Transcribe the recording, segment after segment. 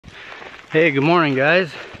Hey, good morning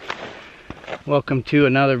guys. Welcome to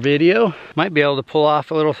another video. Might be able to pull off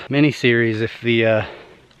a little mini series if the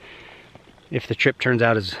trip turns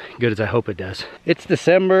out as good as I hope it does. It's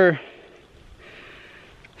December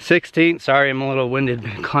 16th. Sorry, I'm a little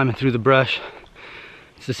winded climbing through the brush.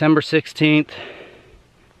 It's December 16th,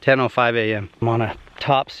 10:05 a.m. I'm on a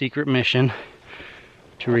top secret mission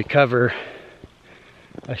to recover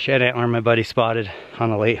a shed antler my buddy spotted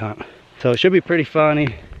on a late hunt. So it should be pretty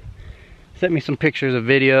funny. Sent me some pictures of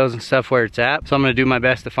videos and stuff where it's at, so I'm gonna do my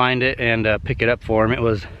best to find it and pick it up for him. It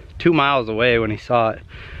was 2 miles away when he saw it,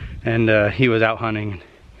 and he was out hunting.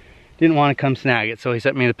 Didn't want to come snag it, so he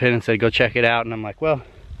sent me the pin and said go check it out, and I'm like, well,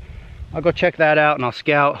 I'll go check that out and I'll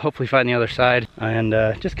scout, hopefully find the other side, and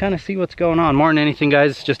just kind of see what's going on. More than anything, guys,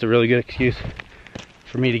 it's just a really good excuse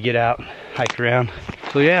for me to get out, hike around.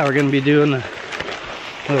 So yeah, we're gonna be doing a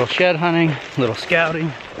little shed hunting, little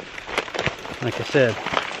scouting. Like I said,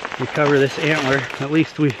 recover this antler. At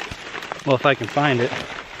least well, if I can find it,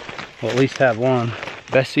 we'll at least have one.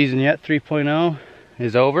 Best season yet 3.0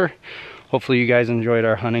 is over. Hopefully you guys enjoyed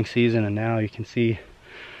our hunting season, and now you can see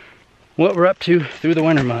what we're up to through the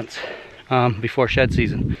winter months before shed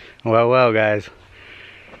season. Well guys,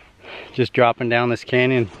 just dropping down this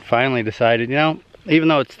canyon, finally decided, you know, even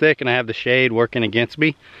though it's thick and I have the shade working against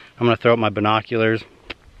me, I'm gonna throw up my binoculars.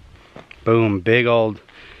 Boom, big old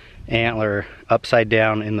antler upside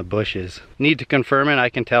down in the bushes. Need to confirm it. I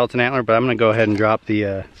can tell it's an antler, but I'm gonna go ahead and drop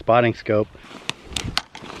the spotting scope.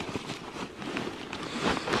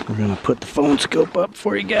 We're gonna put the phone scope up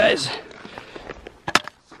for you guys.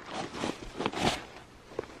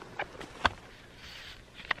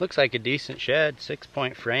 Looks like a decent shed,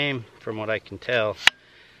 6-point frame from what I can tell.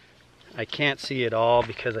 I can't see it all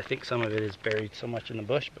because I think some of it is buried so much in the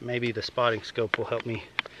bush, but maybe the spotting scope will help me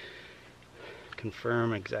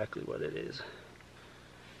confirm exactly what it is.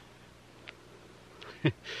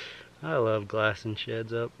 I love glassing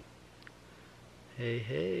sheds up.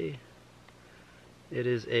 Hey. It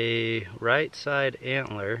is a right side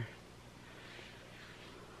antler.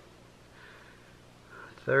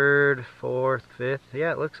 3rd, 4th, 5th.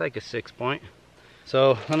 Yeah, it looks like a 6-point.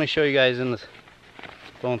 So let me show you guys in the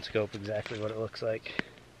phone scope exactly what it looks like.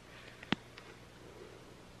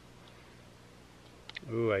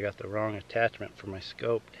 Ooh, I got the wrong attachment for my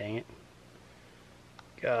scope, dang it.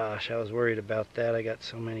 Gosh, I was worried about that. I got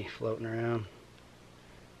so many floating around.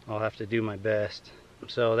 I'll have to do my best.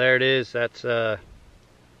 So there it is. That's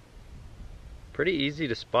pretty easy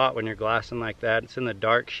to spot when you're glassing like that. It's in the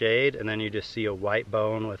dark shade, and then you just see a white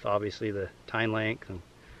bone with obviously the tine length and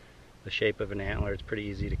the shape of an antler. It's pretty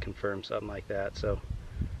easy to confirm something like that. So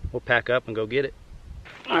we'll pack up and go get it.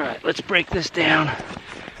 Alright, let's break this down.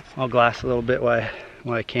 I'll glass a little bit while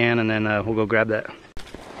I can, and then we'll go grab that.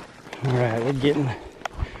 Alright, we're getting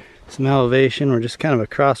some elevation. We're just kind of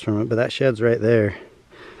across from it, but that shed's right there.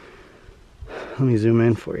 Let me zoom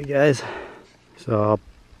in for you guys. So I'll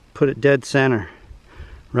put it dead center.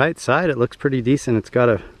 Right side, it looks pretty decent. It's got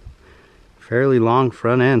a fairly long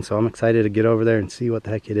front end, so I'm excited to get over there and see what the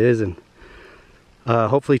heck it is, and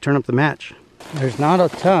hopefully turn up the match. There's not a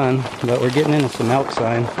ton, but we're getting into some elk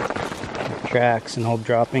sign tracks and old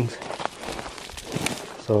droppings,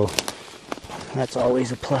 so that's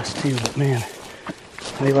always a plus too. But man,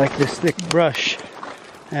 they like this thick brush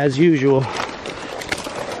as usual.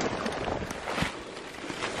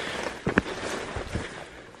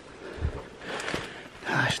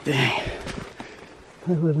 Gosh dang,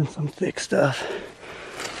 I live in some thick stuff.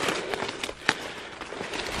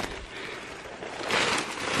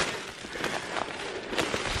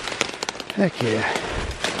 Heck yeah.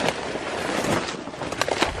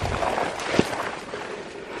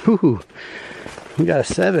 Ooh, we got a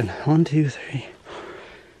 7. 1, 2, 3.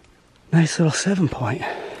 Nice little 7-point.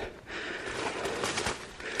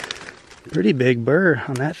 Pretty big burr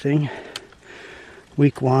on that thing.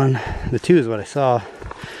 Week 1. The 2 is what I saw.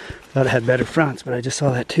 Thought it had better fronts, but I just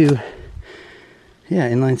saw that 2. Yeah,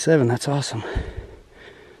 inline 7. That's awesome.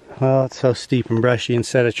 Well, it's so steep and brushy.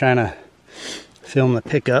 Instead of trying to film the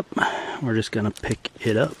pickup, we're just gonna pick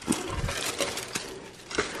it up.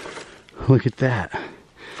 Look at that.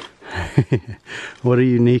 What a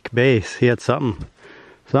unique base. He had something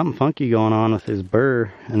funky going on with his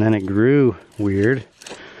burr, and then it grew weird.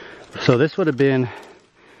 So this would have been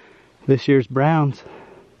this year's browns.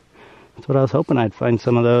 That's what I was hoping I'd find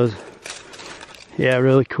some of those. Yeah,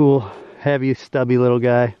 really cool, heavy, stubby little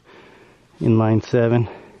guy. Inline 7.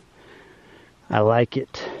 I like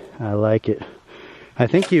it. I like it. I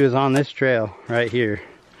think he was on this trail right here,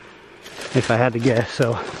 if I had to guess.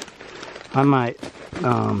 So I might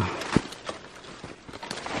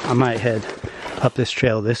head up this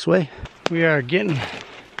trail this way We are getting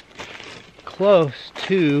close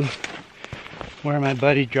to where my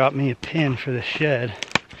buddy dropped me a pin for the shed,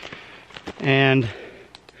 and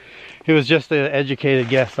it was just an educated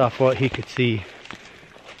guess off what he could see.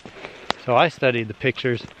 So I studied the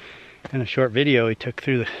pictures in a short video he took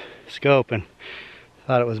through the scope and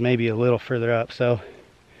thought it was maybe a little further up. So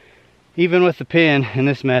even with the pin in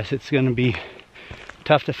this mess, it's going to be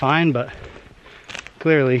tough to find, but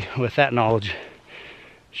clearly with that knowledge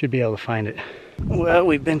should be able to find it. Well,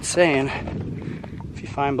 we've been saying if you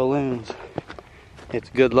find balloons, it's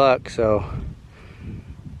good luck, so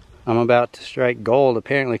I'm about to strike gold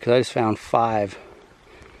apparently because I just found 5.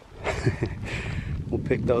 We'll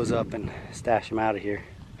pick those up and stash them out of here.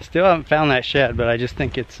 Still haven't found that shed, but I just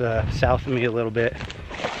think it's south of me a little bit.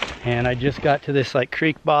 And I just got to this like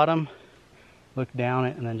creek bottom, looked down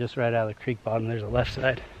it, and then just right out of the creek bottom there's a left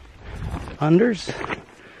side. Unders.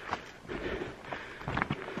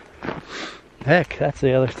 Heck, that's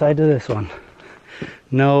the other side to this one.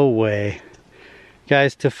 No way.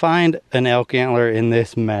 Guys, to find an elk antler in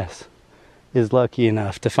this mess is lucky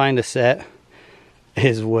enough. To find a set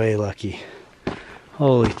is way lucky.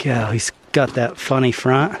 Holy cow, he's got that funny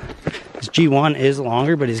front. His G1 is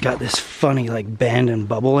longer, but he's got this funny like bend and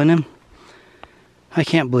bubble in him. I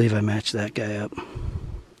can't believe I matched that guy up.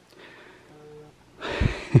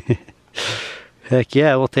 Heck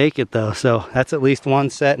yeah, we'll take it though. So that's at least one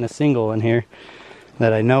set and a single in here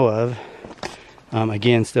that I know of.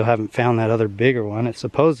 Again, still haven't found that other bigger one. It's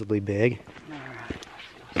supposedly big.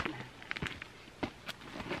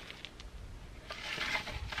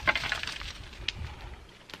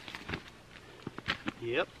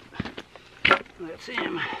 Yep, that's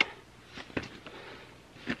him.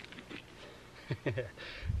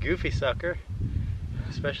 Goofy sucker,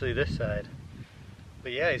 especially this side.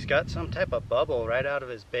 But yeah, he's got some type of bubble right out of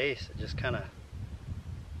his base. It just kind of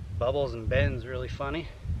bubbles and bends really funny.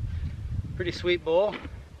 Pretty sweet bull.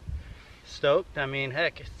 Stoked. I mean,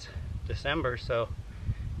 heck, it's December, so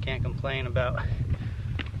can't complain about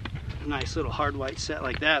a nice little hard white set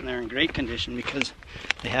like that, and they're in great condition because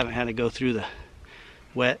they haven't had to go through the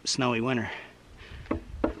wet, snowy winter.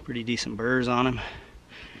 Pretty decent burrs on him.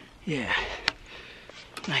 Yeah,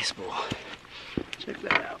 nice bull. Check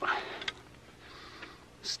that out.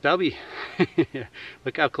 Stubby.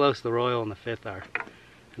 Look how close the Royal and the 5th are.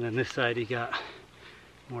 And then this side he got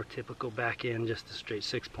more typical back end, just a straight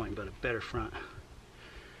 6-point, but a better front.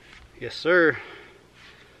 Yes, sir.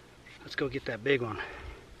 Let's go get that big one.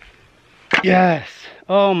 Yes!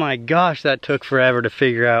 Oh my gosh, that took forever to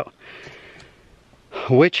figure out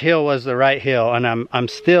which hill was the right hill, and I'm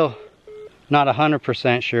still not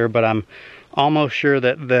 100% sure, but I'm almost sure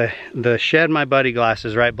that the shed my buddy glass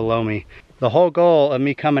is right below me. The whole goal of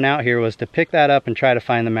me coming out here was to pick that up and try to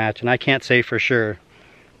find the match, and I can't say for sure,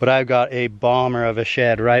 but I've got a bomber of a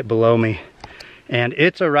shed right below me, and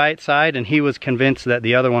it's a right side, and he was convinced that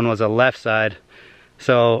the other one was a left side.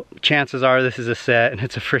 So chances are this is a set, and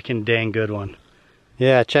it's a freaking dang good one.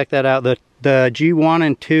 Yeah, check that out. The G1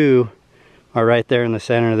 and 2 are right there in the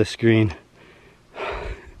center of the screen.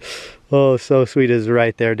 Oh, so sweet, is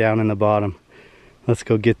right there down in the bottom. Let's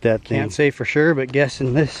go get that thing. Can't say for sure, but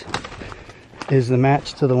guessing this is the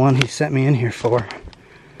match to the one he sent me in here for.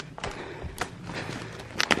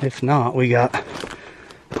 If not, we got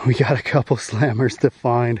a couple slammers to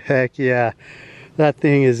find. Heck yeah, that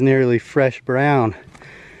thing is nearly fresh brown.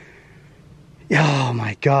 Oh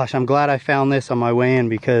my gosh, I'm glad I found this on my way in,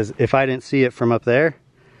 because if I didn't see it from up there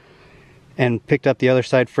and picked up the other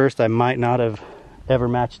side first, I might not have ever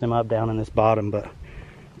matched him up down in this bottom. But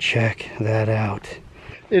check that out.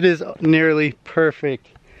 It is nearly perfect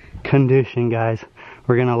condition, guys.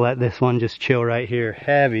 We're gonna let this one just chill right here.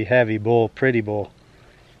 Heavy, heavy bull, pretty bull.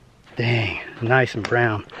 Dang, nice and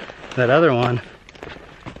brown. That other one,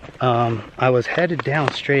 I was headed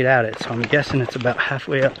down straight at it, so I'm guessing it's about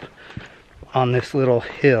halfway up on this little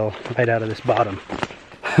hill right out of this bottom.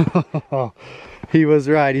 He was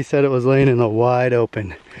right. He said it was laying in the wide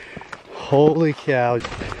open. Holy cow,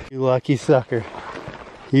 you lucky sucker.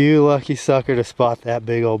 You lucky sucker to spot that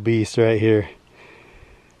big old beast right here.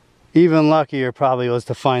 Even luckier probably was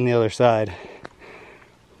to find the other side.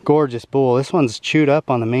 Gorgeous bull. This one's chewed up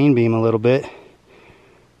on the main beam a little bit,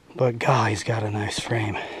 but God, he's got a nice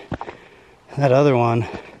frame. That other one,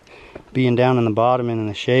 being down in the bottom and in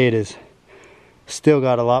the shade, is still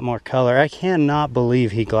got a lot more color. I cannot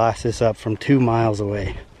believe he glassed this up from 2 miles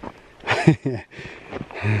away.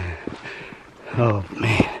 Oh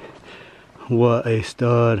man, what a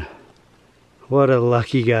stud. What a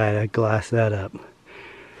lucky guy to glass that up.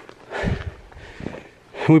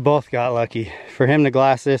 We both got lucky. For him to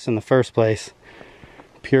glass this in the first place,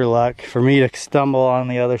 pure luck. For me to stumble on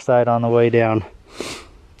the other side on the way down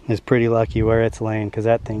is pretty lucky where it's laying, because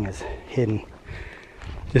that thing is hidden.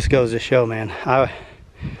 Just goes to show, man. I've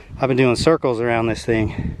been doing circles around this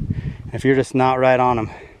thing. If you're just not right on them,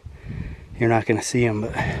 you're not gonna see them.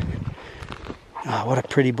 But oh, what a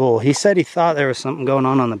pretty bull. He said he thought there was something going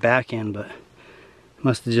on the back end, but it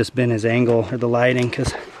must have just been his angle or the lighting,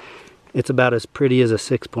 because it's about as pretty as a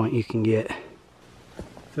 6-point you can get.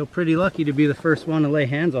 Feel pretty lucky to be the first one to lay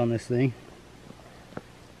hands on this thing.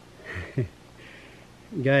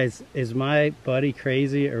 Guys, is my buddy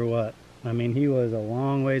crazy or what? I mean, he was a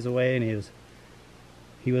long ways away and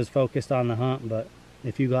he was focused on the hunt, but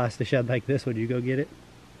if you glassed a shed like this, would you go get it?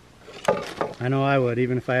 I know I would,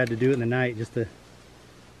 even if I had to do it in the night just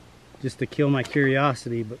to kill my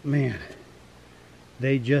curiosity. But man,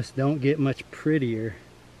 they just don't get much prettier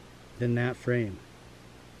than that frame.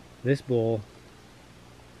 This bull,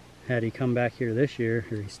 had he come back here this year,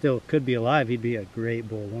 or he still could be alive, he'd be a great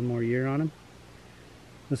bull. One more year on him.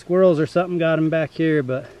 The squirrels or something got him back here,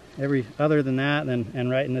 but other than that, and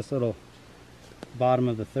right in this little bottom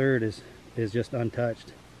of the third is just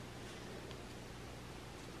untouched.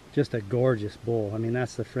 Just a gorgeous bull. I mean,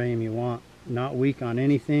 that's the frame you want. Not weak on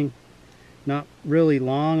anything, not really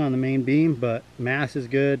long on the main beam, but mass is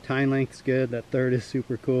good, tine length's good. That third is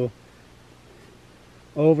super cool.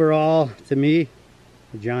 Overall, to me,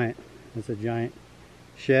 a giant. It's a giant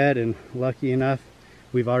shed, and lucky enough,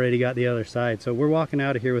 we've already got the other side. So we're walking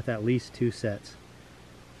out of here with at least 2 sets.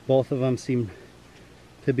 Both of them seem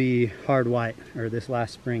to be hard white, or this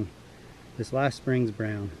last spring. This last spring's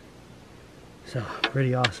brown. So,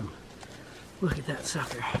 pretty awesome. Look at that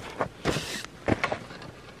sucker.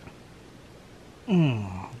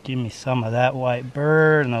 Give me some of that white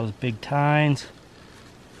bird and those big tines.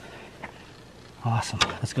 Awesome.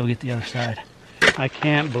 Let's go get the other side. I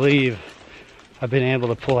can't believe I've been able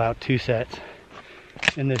to pull out 2 sets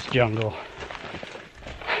in this jungle.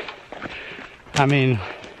 I mean,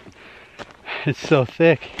 it's so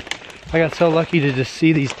thick. I got so lucky to just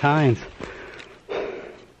see these tines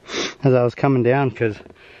as I was coming down, because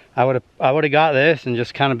I would have got this and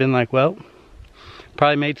just kind of been like, well,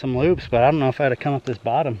 probably made some loops, but I don't know if I'd have come up this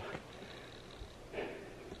bottom.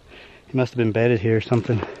 He must have been bedded here or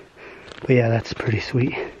something. But yeah, that's pretty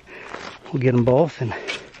sweet. We'll get them both and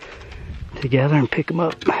together and pick them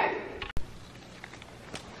up.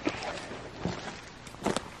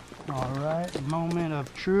 Alright, moment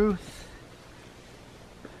of truth.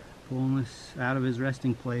 Pulling this out of his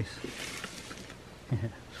resting place.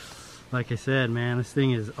 Like I said, man, this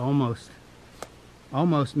thing is almost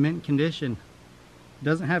mint condition.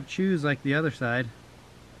 Doesn't have chews like the other side.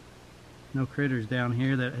 No critters down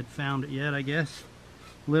here that had found it yet, I guess.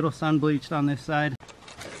 Little sun bleached on this side.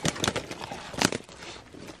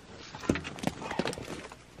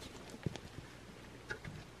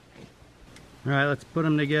 Alright, let's put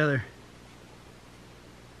them together.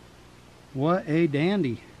 What a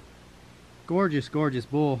dandy. Gorgeous, gorgeous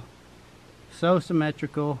bull. So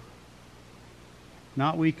symmetrical.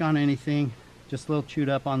 Not weak on anything. Just a little chewed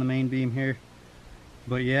up on the main beam here.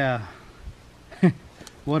 But yeah,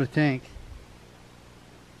 what a tank.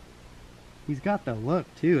 He's got the look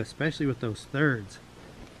too, especially with those thirds.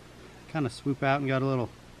 Kind of swoop out and got a little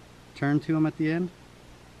turn to him at the end.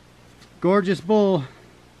 Gorgeous bull.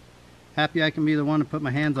 Happy I can be the one to put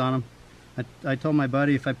my hands on him. I told my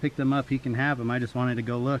buddy if I picked them up, he can have them. I just wanted to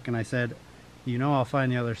go look, and I said, you know, I'll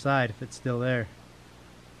find the other side if it's still there.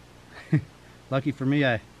 Lucky for me,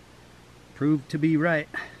 I proved to be right.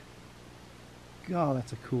 God,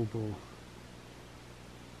 that's a cool bull.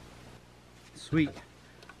 Sweet.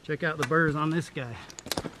 Check out the burrs on this guy.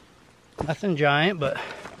 Nothing giant, but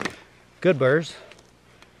good burrs.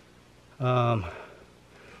 Yeah,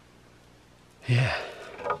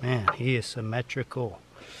 man, he is symmetrical.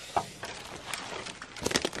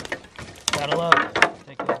 Gotta love it.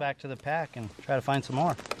 Take this back to the pack and try to find some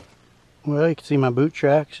more. Well, you can see my boot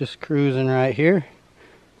tracks just cruising right here.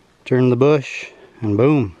 Turn the bush and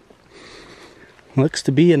boom. Looks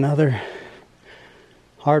to be another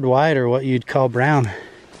hard white, or what you'd call brown,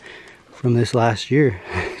 from this last year.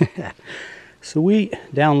 Sweet.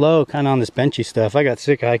 Down low, kind of on this benchy stuff. I got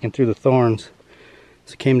sick of hiking through the thorns,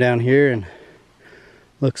 so came down here, and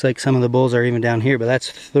looks like some of the bulls are even down here, but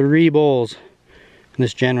that's 3 bulls in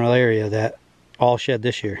this general area that all shed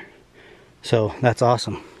this year. So that's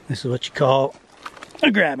awesome. This is what you call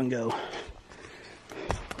a grab and go.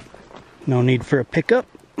 No need for a pickup.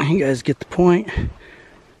 You guys get the point.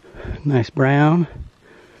 Nice brown.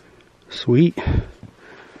 Sweet.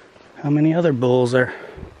 How many other bulls are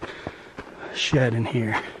shed in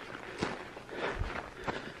here?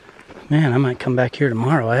 Man, I might come back here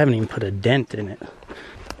tomorrow. I haven't even put a dent in it.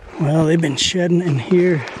 Well, they've been shedding in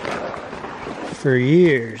here for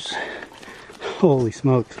years. Holy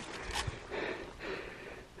smokes.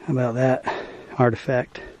 How about that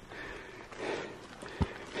artifact?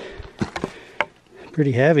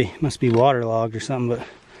 Pretty heavy. Must be waterlogged or something, but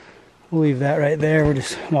we'll leave that right there. We're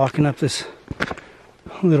just walking up this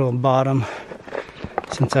little bottom.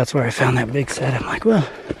 Since that's where I found that big set, I'm like, well,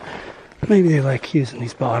 maybe they like using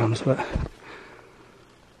these bottoms, but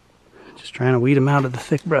just trying to weed them out of the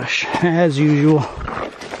thick brush as usual.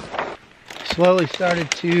 Slowly started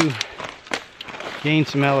to gain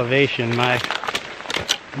some elevation. My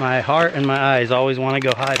heart and my eyes always want to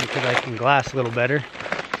go high because I can glass a little better.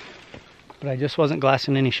 But I just wasn't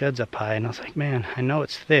glassing any sheds up high, and I was like, man, I know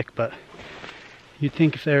it's thick, but you'd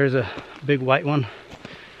think if there was a big white one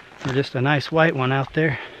or just a nice white one out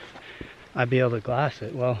there, I'd be able to glass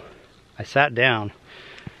it. Well, I sat down.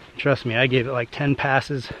 Trust me, I gave it like 10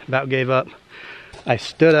 passes, about gave up. I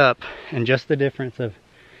stood up, and just the difference of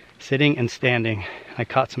sitting and standing, I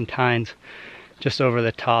caught some tines just over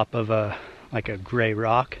the top of like a gray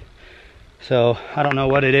rock. So I don't know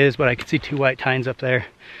what it is, but I could see 2 white tines up there.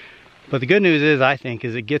 But the good news is, I think,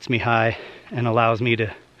 is it gets me high and allows me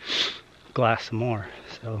to glass some more.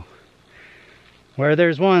 So where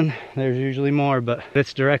there's one, there's usually more, but if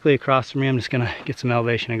it's directly across from me, I'm just gonna get some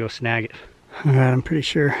elevation and go snag it. All right, I'm pretty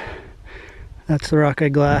sure that's the rock I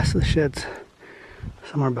glassed. The shed's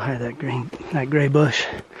somewhere behind that gray bush.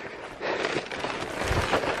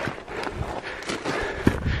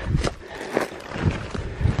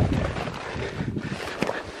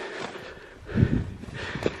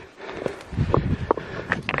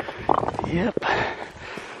 Yep,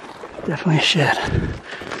 definitely a shed.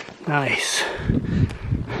 Nice.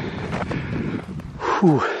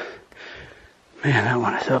 Whew. Man, that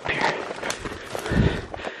one is up here.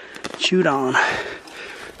 Chewed on.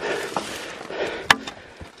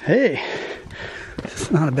 Hey, this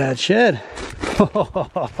is not a bad shed.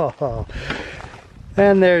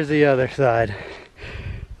 And there's the other side.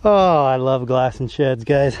 Oh, I love glassing sheds,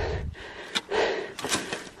 guys.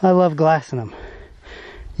 I love glassing them.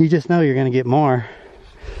 You just know you're gonna get more.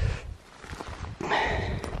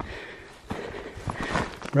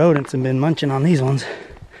 Rodents have been munching on these ones.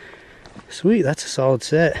 Sweet, that's a solid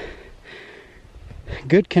set.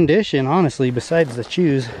 Good condition, honestly, besides the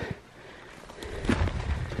chews.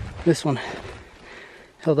 This one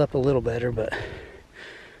held up a little better, but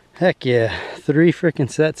heck yeah, 3 freaking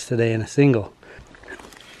sets today in a single.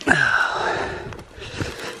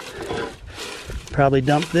 Probably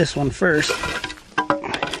dump this one first.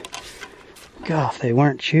 God, if they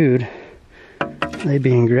weren't chewed, they'd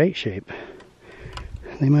be in great shape.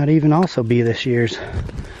 They might even also be this year's.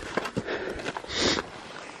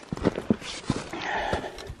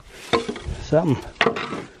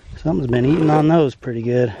 Something's been eating on those pretty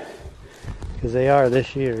good, because they are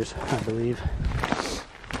this year's, I believe.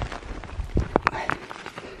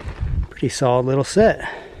 Pretty solid little set.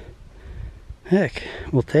 Heck,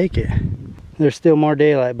 we'll take it. There's still more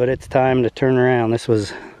daylight, but it's time to turn around. This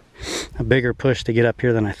was a bigger push to get up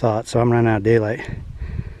here than I thought, so I'm running out of daylight.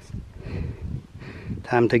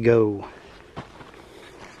 Time to go.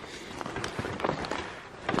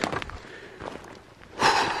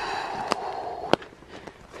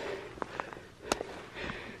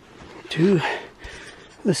 To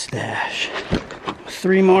the stash.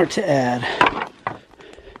 3 more to add.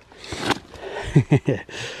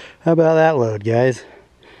 How about that load, guys?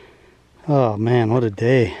 Oh man, what a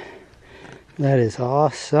day. That is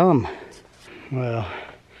awesome. Well,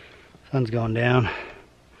 sun's going down.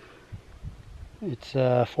 It's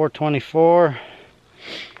 4:24.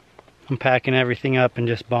 I'm packing everything up and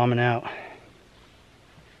just bombing out.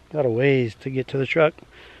 Got a ways to get to the truck.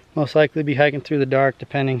 Most likely be hiking through the dark,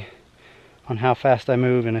 depending on how fast I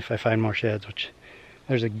move and if I find more sheds, which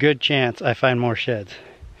there's a good chance I find more sheds.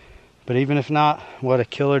 But even if not, what a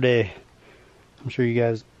killer day. I'm sure you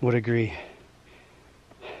guys would agree.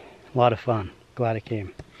 A lot of fun. Glad I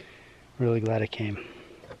came. Really glad I came.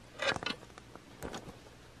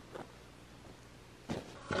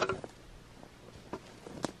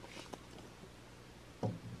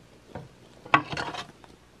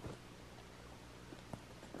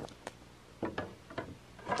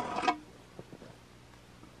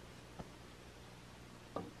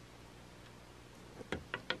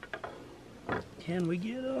 Can we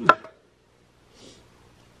get them?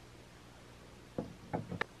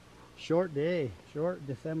 Short day, short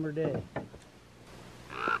December day.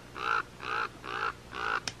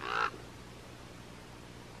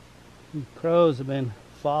 These crows have been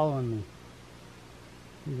following me.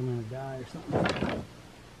 I think I'm gonna die or something.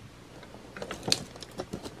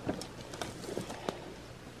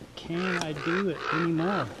 can I do it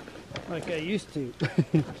anymore like I used to?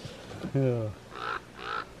 Oh.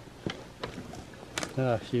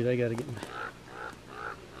 Oh shoot, I gotta get my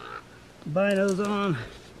binos on.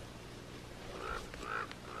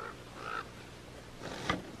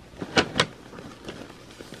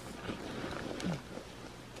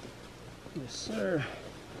 Yes sir.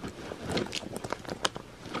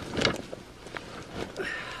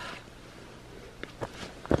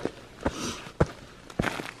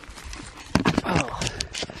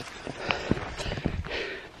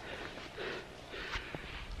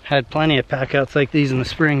 Had plenty of pack outs like these in the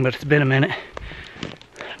spring, but it's been a minute.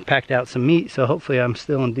 Packed out some meat, so hopefully I'm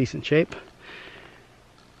still in decent shape.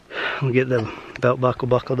 We'll get the belt buckle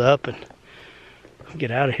buckled up and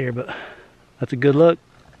get out of here, but that's a good look.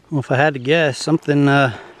 Well, if I had to guess, something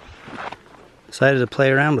decided to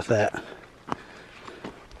play around with that.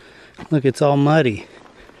 Look, it's all muddy.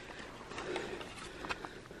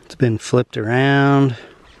 It's been flipped around.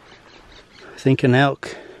 I think an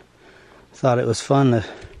elk thought it was fun to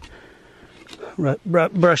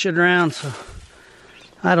brush it around, so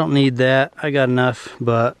I don't need that. I got enough,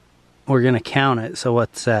 but we're gonna count it. So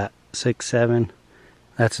what's that? 6, 7.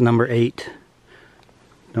 That's number 8.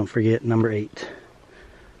 Don't forget number 8.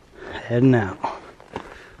 Heading out.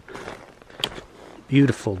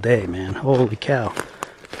 Beautiful day, man. Holy cow.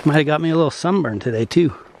 Might have got me a little sunburn today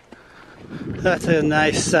too. That's a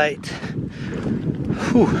nice sight.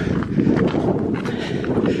 Whew.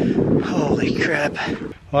 Holy crap.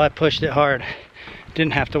 Well, I pushed it hard.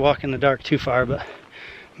 Didn't have to walk in the dark too far, but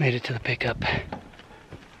made it to the pickup.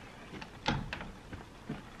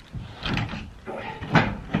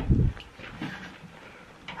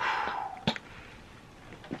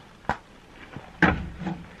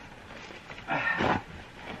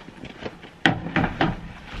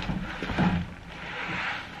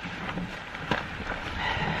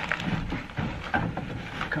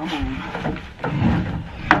 Come on.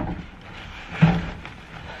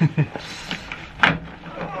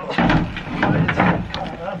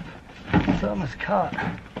 Something's caught.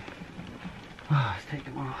 Oh, it's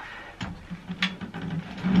taken off.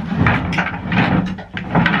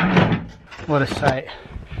 What a sight.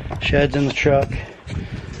 Sheds in the truck.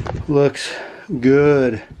 Looks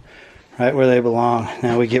good. Right where they belong.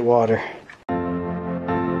 Now we get water.